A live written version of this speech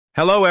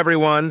Hello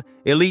everyone,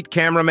 Elite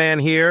Cameraman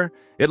here.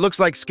 It looks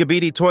like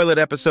SKIBIDI Toilet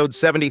Episode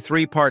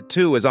 73 Part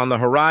 2 is on the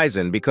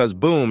horizon because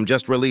Boom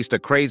just released a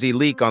crazy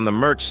leak on the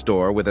merch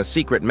store with a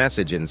secret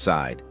message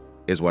inside,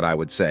 is what I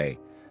would say.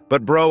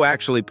 But bro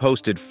actually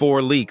posted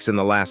 4 leaks in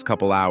the last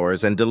couple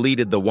hours and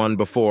deleted the one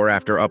before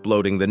after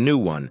uploading the new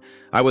one.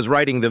 I was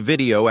writing the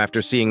video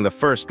after seeing the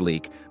first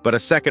leak, but a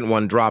second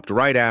one dropped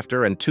right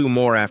after and 2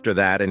 more after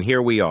that, and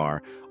here we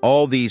are.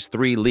 All these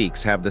 3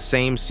 leaks have the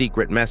same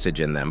secret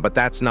message in them, but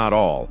that's not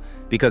all,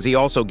 because he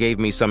also gave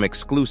me some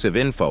exclusive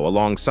info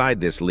alongside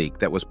this leak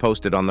that was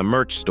posted on the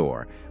merch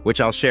store, which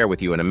I'll share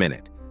with you in a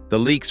minute. The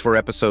leaks for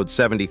Episode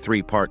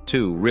 73 Part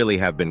 2 really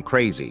have been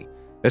crazy,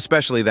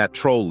 especially that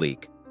troll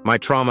leak. My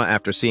trauma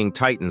after seeing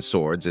Titan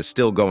swords is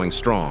still going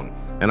strong,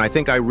 and I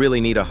think I really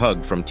need a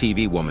hug from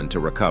TV Woman to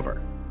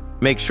recover.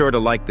 Make sure to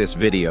like this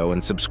video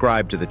and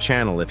subscribe to the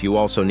channel if you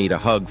also need a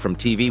hug from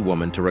TV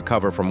Woman to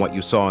recover from what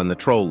you saw in the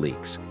troll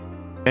leaks.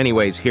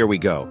 Anyways, here we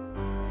go.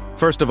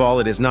 First of all,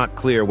 it is not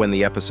clear when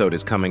the episode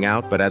is coming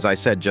out, but as I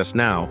said just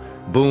now,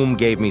 Boom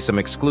gave me some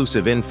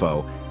exclusive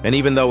info, and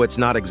even though it's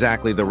not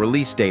exactly the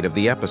release date of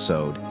the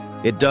episode,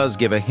 it does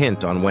give a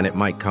hint on when it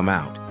might come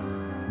out.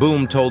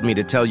 Boom told me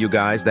to tell you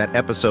guys that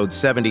Episode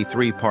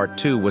 73 Part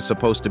 2 was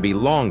supposed to be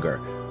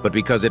longer, but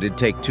because it'd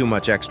take too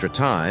much extra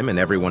time and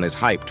everyone is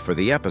hyped for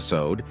the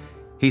episode,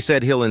 he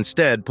said he'll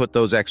instead put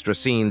those extra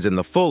scenes in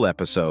the full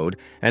episode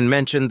and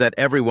mentioned that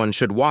everyone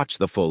should watch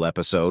the full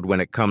episode when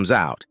it comes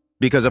out,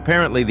 because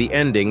apparently the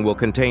ending will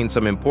contain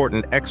some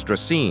important extra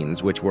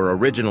scenes which were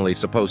originally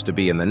supposed to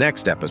be in the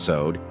next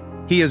episode.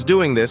 He is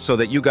doing this so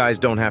that you guys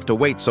don't have to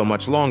wait so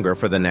much longer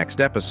for the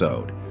next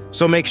episode.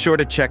 So make sure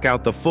to check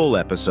out the full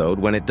episode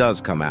when it does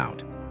come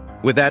out.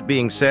 With that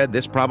being said,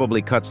 this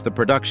probably cuts the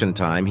production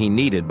time he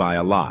needed by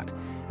a lot.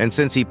 And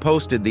since he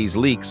posted these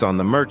leaks on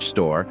the merch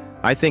store,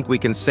 I think we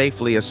can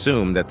safely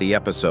assume that the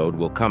episode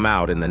will come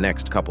out in the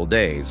next couple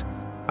days.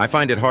 I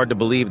find it hard to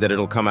believe that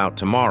it'll come out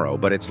tomorrow,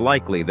 but it's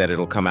likely that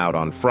it'll come out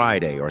on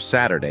Friday or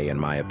Saturday in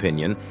my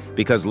opinion,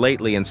 because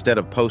lately instead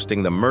of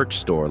posting the merch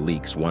store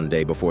leaks one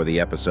day before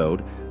the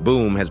episode,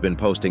 Boom has been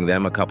posting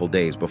them a couple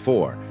days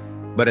before.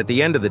 But at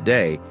the end of the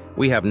day,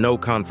 we have no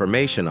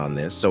confirmation on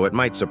this, so it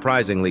might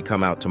surprisingly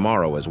come out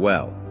tomorrow as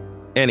well.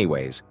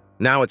 Anyways,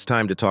 now it's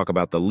time to talk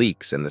about the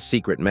leaks and the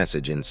secret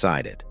message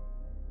inside it.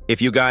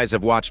 If you guys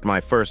have watched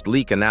my first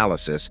leak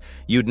analysis,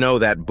 you'd know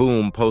that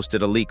Boom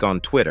posted a leak on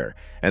Twitter,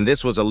 and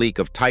this was a leak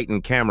of Titan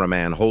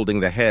Cameraman holding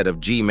the head of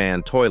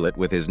G-Man Toilet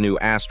with his new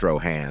Astro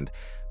hand.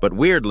 But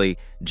weirdly,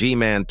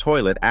 G-Man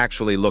Toilet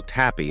actually looked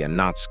happy and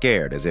not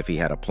scared, as if he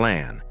had a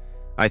plan.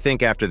 I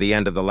think after the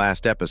end of the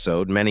last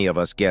episode, many of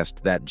us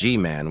guessed that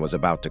G-Man was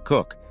about to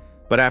cook.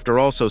 But after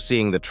also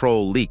seeing the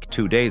troll leak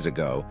 2 days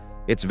ago,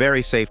 it's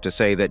very safe to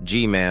say that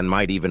G-Man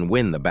might even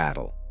win the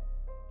battle.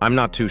 I'm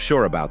not too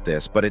sure about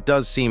this, but it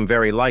does seem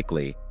very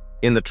likely.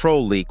 In the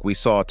troll leak, we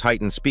saw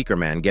Titan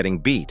Speakerman getting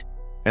beat,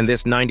 and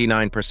this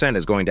 99%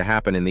 is going to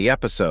happen in the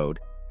episode,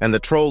 and the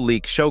troll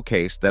leak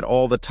showcased that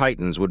all the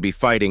Titans would be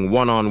fighting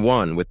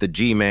one-on-one with the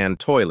G-Man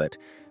Toilet,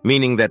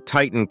 meaning that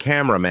Titan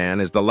Cameraman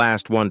is the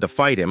last one to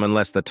fight him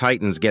unless the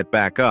Titans get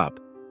back up.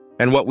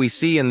 And what we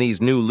see in these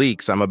new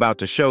leaks I'm about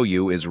to show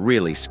you is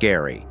really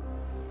scary.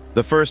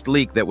 The first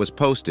leak that was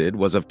posted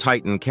was of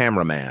Titan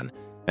Cameraman,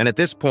 and at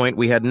this point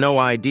we had no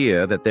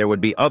idea that there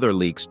would be other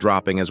leaks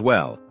dropping as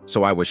well,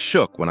 so I was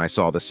shook when I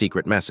saw the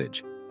secret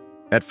message.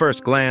 At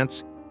first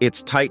glance,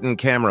 it's Titan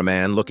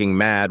Cameraman looking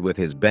mad with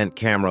his bent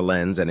camera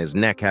lens and his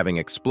neck having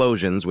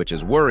explosions, which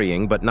is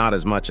worrying, but not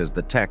as much as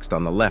the text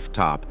on the left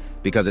top,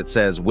 because it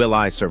says, "Will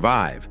I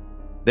survive?"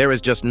 There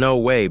is just no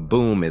way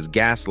Boom is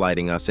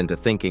gaslighting us into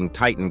thinking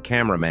Titan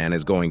Cameraman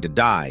is going to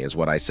die, is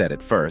what I said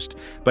at first.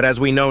 But as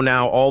we know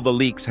now, all the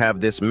leaks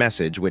have this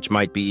message, which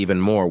might be even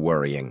more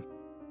worrying.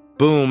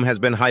 Boom has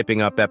been hyping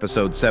up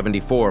Episode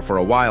 74 for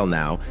a while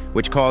now,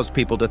 which caused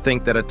people to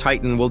think that a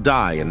Titan will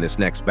die in this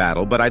next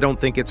battle, but I don't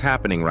think it's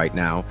happening right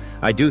now.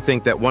 I do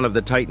think that one of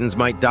the Titans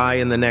might die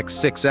in the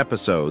next 6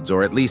 episodes,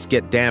 or at least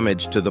get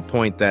damaged to the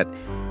point that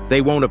they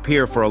won't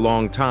appear for a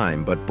long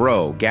time, but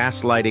bro,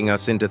 gaslighting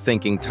us into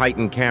thinking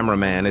Titan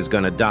Cameraman is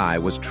gonna die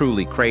was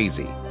truly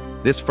crazy.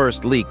 This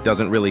first leak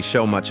doesn't really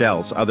show much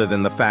else other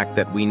than the fact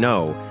that we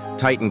know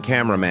Titan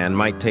Cameraman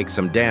might take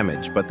some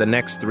damage, but the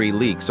next 3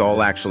 leaks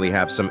all actually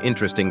have some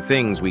interesting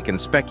things we can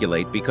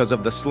speculate because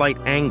of the slight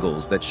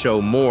angles that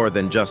show more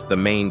than just the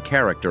main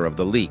character of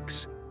the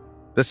leaks.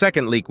 The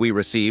second leak we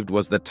received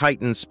was the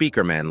Titan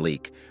Speakerman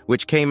leak,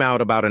 which came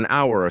out about an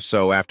hour or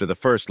so after the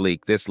first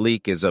leak. This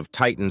leak is of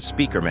Titan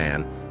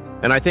Speakerman,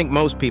 and I think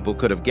most people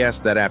could have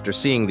guessed that after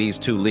seeing these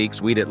 2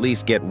 leaks, we'd at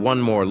least get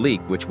one more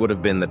leak, which would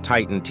have been the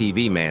Titan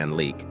TV Man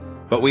leak.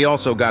 But we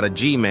also got a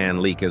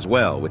G-Man leak as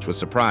well, which was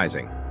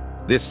surprising.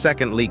 This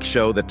second leak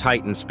showed the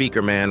Titan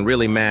Speakerman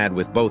really mad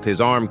with both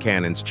his arm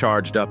cannons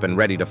charged up and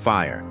ready to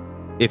fire.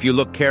 If you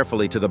look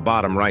carefully to the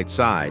bottom right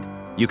side,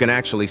 you can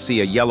actually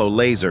see a yellow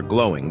laser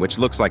glowing, which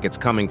looks like it's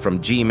coming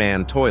from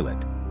G-Man Toilet.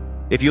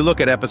 If you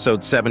look at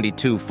Episode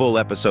 72 full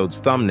episode's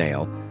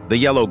thumbnail, the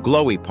yellow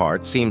glowy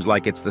part seems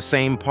like it's the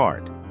same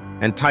part.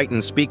 and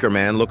Titan Speaker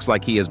Man looks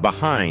like he is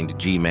behind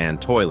G-Man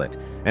Toilet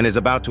and is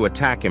about to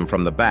attack him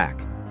from the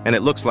back, and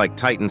it looks like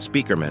Titan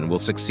Speaker Man will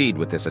succeed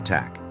with this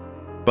attack.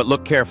 But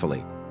look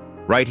carefully.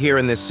 Right here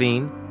in this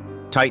scene,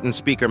 Titan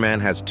Speaker Man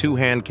has 2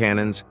 hand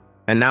cannons,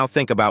 and now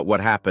think about what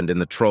happened in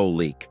the troll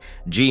leak.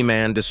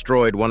 G-Man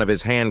destroyed one of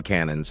his hand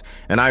cannons,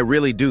 and I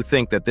really do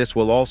think that this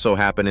will also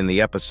happen in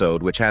the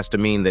episode, which has to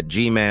mean that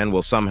G-Man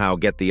will somehow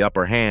get the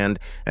upper hand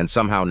and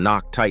somehow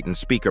knock Titan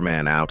Speaker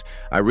Man out.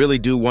 I really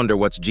do wonder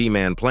what's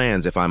G-Man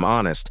plans, if I'm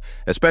honest,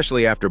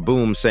 especially after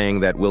Boom saying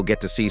that we'll get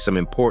to see some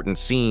important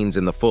scenes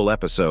in the full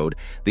episode.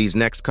 These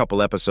next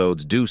couple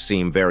episodes do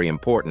seem very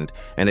important,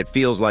 and it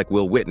feels like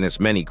we'll witness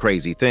many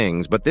crazy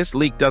things, but this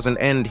leak doesn't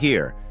end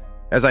here.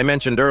 As I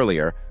mentioned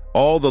earlier,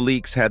 all the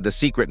leaks had the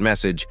secret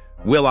message,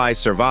 "Will I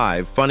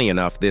survive?" Funny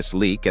enough, this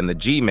leak and the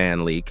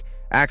G-Man leak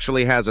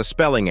actually has a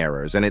spelling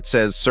errors, and it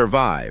says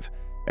survive,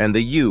 and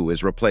the U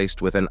is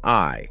replaced with an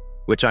I,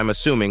 which I'm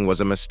assuming was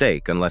a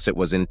mistake unless it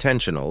was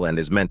intentional and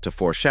is meant to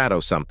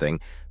foreshadow something,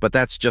 but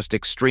that's just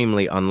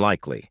extremely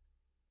unlikely.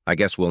 I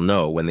guess we'll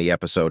know when the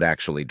episode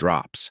actually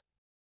drops.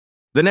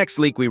 The next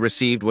leak we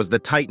received was the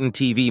Titan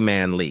TV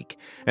Man leak,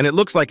 and it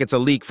looks like it's a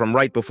leak from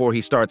right before he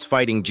starts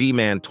fighting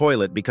G-Man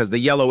Toilet because the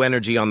yellow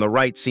energy on the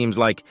right seems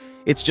like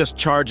it's just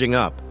charging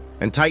up,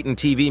 and Titan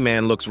TV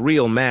Man looks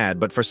real mad,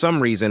 but for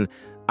some reason,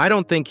 I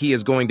don't think he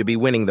is going to be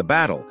winning the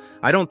battle.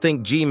 I don't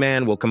think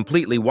G-Man will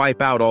completely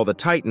wipe out all the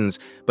Titans,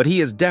 but he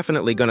is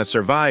definitely going to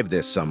survive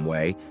this some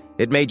way.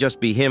 It may just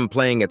be him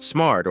playing it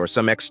smart or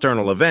some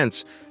external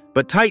events,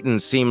 but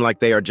Titans seem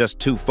like they are just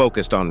too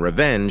focused on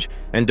revenge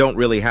and don't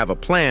really have a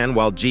plan,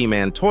 while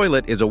G-Man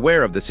Toilet is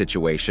aware of the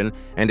situation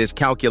and is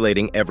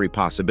calculating every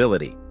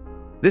possibility.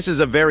 This is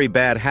a very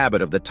bad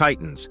habit of the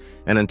Titans,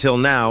 and until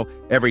now,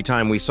 every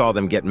time we saw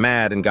them get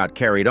mad and got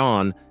carried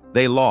on,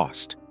 they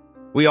lost.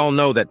 We all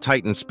know that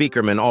Titan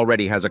Speakerman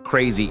already has a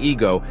crazy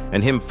ego,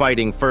 and him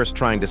fighting first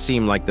trying to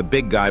seem like the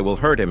big guy will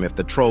hurt him if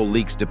the troll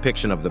leak's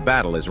depiction of the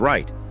battle is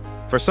right.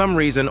 For some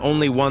reason,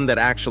 only one that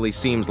actually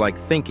seems like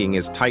thinking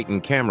is Titan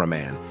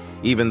Cameraman,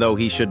 even though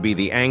he should be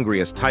the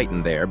angriest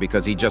Titan there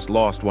because he just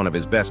lost one of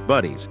his best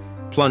buddies,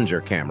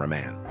 Plunger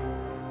Cameraman.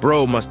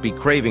 Bro must be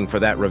craving for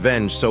that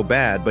revenge so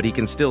bad, but he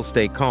can still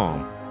stay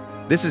calm.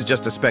 This is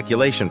just a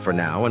speculation for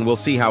now, and we'll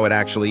see how it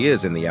actually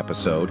is in the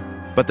episode,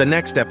 but the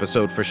next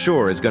episode for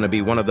sure is going to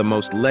be one of the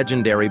most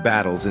legendary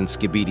battles in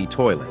SKIBIDI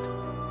Toilet.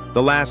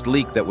 The last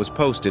leak that was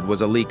posted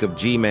was a leak of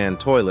G-Man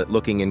Toilet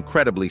looking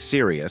incredibly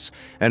serious,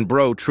 and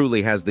Bro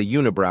truly has the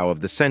unibrow of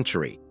the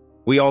century.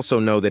 We also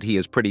know that he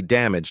is pretty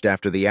damaged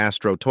after the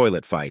Astro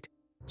Toilet fight,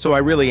 so I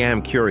really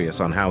am curious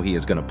on how he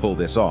is going to pull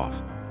this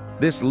off.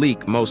 This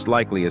leak most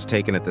likely is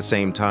taken at the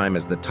same time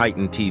as the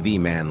Titan TV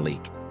Man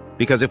leak,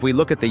 because if we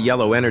look at the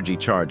yellow energy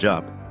charge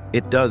up,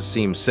 it does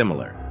seem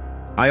similar.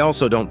 I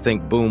also don't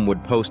think Boom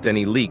would post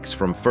any leaks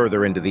from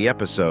further into the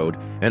episode,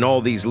 and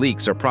all these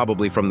leaks are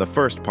probably from the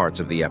first parts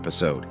of the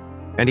episode.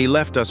 And he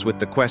left us with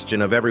the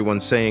question of everyone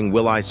saying,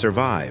 "Will I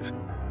survive?"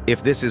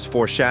 If this is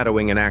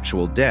foreshadowing an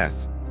actual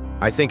death,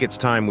 I think it's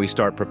time we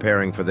start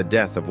preparing for the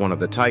death of one of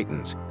the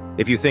Titans.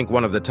 If you think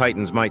one of the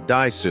Titans might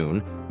die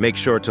soon, make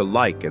sure to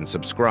like and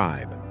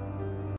subscribe.